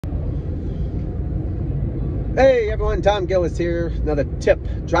Hey everyone, Tom Gillis here. Another tip,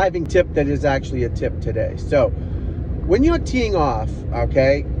 driving tip that is actually a tip today. So when you're teeing off,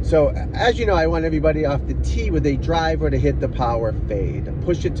 okay, so as you know, I want everybody off the tee with a driver to hit the power fade.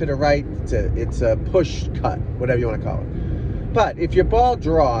 Push it to the right, it's a push cut, whatever you want to call it. But if your ball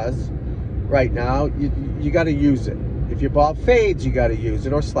draws right now, you got to use it. If your ball fades, you got to use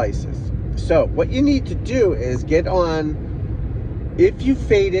it, or slices. So what you need to do is get on. If you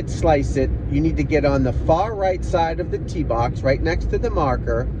fade it, slice it, you need to get on the far right side of the tee box, right next to the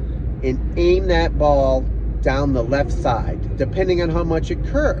marker, and aim that ball down the left side, depending on how much it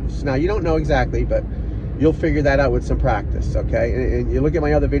curves. Now, you don't know exactly, but you'll figure that out with some practice, okay? And you look at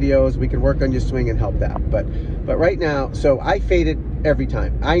my other videos, we can work on your swing and help that. But right now, so I fade it every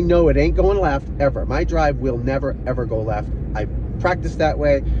time. I know it ain't going left, ever. My drive will never, ever go left. I practice that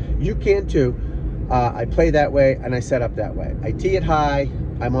way. You can too. I play that way and I set up that way. I tee it high.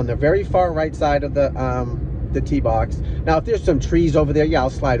 I'm on the very far right side of the tee box. Now, if there's some trees over there, yeah, I'll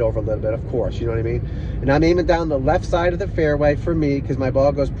slide over a little bit, of course, you know what I mean? And I'm aiming down the left side of the fairway for me, because my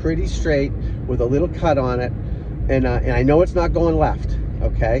ball goes pretty straight with a little cut on it. And I know it's not going left,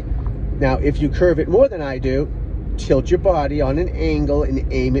 okay? Now, if you curve it more than I do, tilt your body on an angle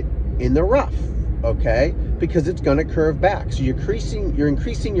and aim it in the rough, okay? Because it's going to curve back. So you're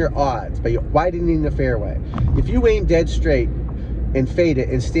increasing your odds by widening the fairway. If you aim dead straight and fade it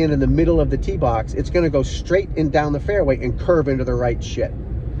and stand in the middle of the tee box, it's going to go straight and down the fairway and curve into the right shit.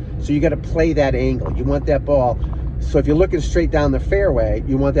 So you got to play that angle. You want that ball, so if you're looking straight down the fairway,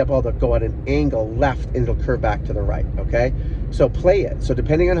 you want that ball to go at an angle left and it'll curve back to the right, okay? So play it. So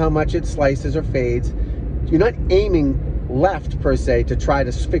depending on how much it slices or fades, you're not aiming left per se to try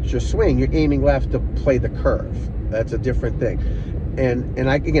to fix your swing. You're aiming left to play the curve. That's a different thing. And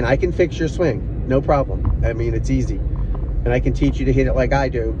I can fix your swing, no problem. I mean, it's easy. And I can teach you to hit it like I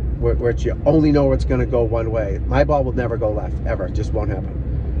do, where you only know it's going to go one way. My ball will never go left, ever. It just won't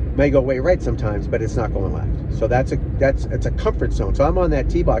happen. It may go way right sometimes, but it's not going left. So it's a comfort zone. So I'm on that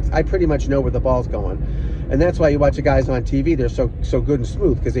tee box. I pretty much know where the ball's going. And that's why you watch the guys on TV, they're so good and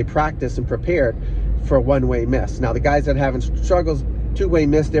smooth, because they practice and prepared for a one-way miss. Now, the guys that having struggles, two-way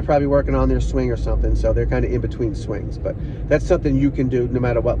miss, they're probably working on their swing or something, so they're kind of in between swings. But that's something you can do no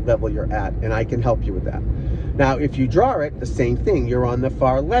matter what level you're at, and I can help you with that. Now, if you draw it, the same thing. You're on the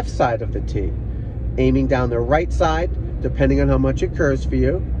far left side of the tee, aiming down the right side, depending on how much it curves for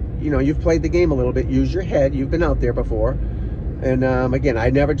you. You know, you've played the game a little bit. Use your head. You've been out there before. And again, I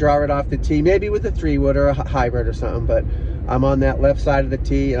never draw it off the tee, maybe with a 3-wood or a hybrid or something, but I'm on that left side of the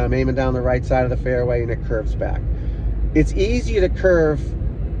tee and I'm aiming down the right side of the fairway and it curves back. It's easier to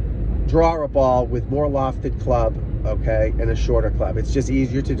draw a ball with more lofted club, okay, and a shorter club. It's just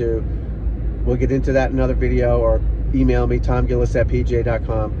easier to do. We'll get into that in another video, or email me,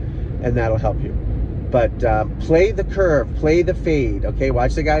 tomgillis@pga.com, and that'll help you. But play the curve, play the fade, okay?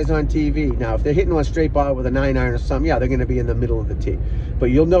 Watch the guys on TV. Now, if they're hitting on a straight ball with a 9-iron or something, yeah, they're going to be in the middle of the tee. But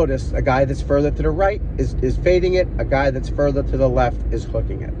you'll notice a guy that's further to the right is fading it. A guy that's further to the left is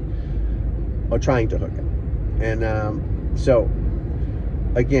hooking it, or trying to hook it. And so,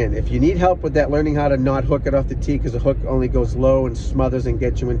 again, if you need help with that, learning how to not hook it off the tee, because the hook only goes low and smothers and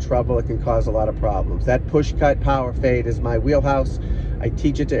gets you in trouble, it can cause a lot of problems. That push cut power fade is my wheelhouse. I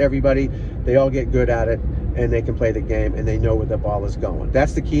teach it to everybody. They all get good at it, and they can play the game, and they know where the ball is going.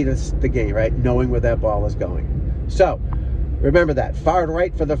 That's the key to the game, right? Knowing where that ball is going. So remember that. Far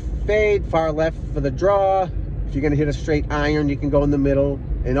right for the fade, far left for the draw. If you're going to hit a straight iron, you can go in the middle,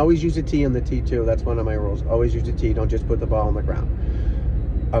 and always use a tee on the tee too. That's one of my rules. Always use a tee. Don't just put the ball on the ground.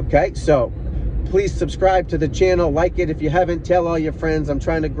 Okay, so please subscribe to the channel. Like it if you haven't. Tell all your friends. I'm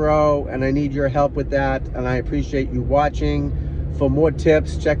trying to grow, and I need your help with that, and I appreciate you watching. For more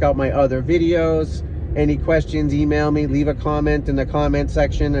tips, check out my other videos. Any questions, email me, leave a comment in the comment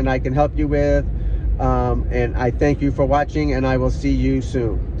section, and I can help you with. And I thank you for watching, and I will see you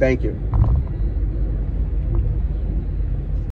soon. Thank you.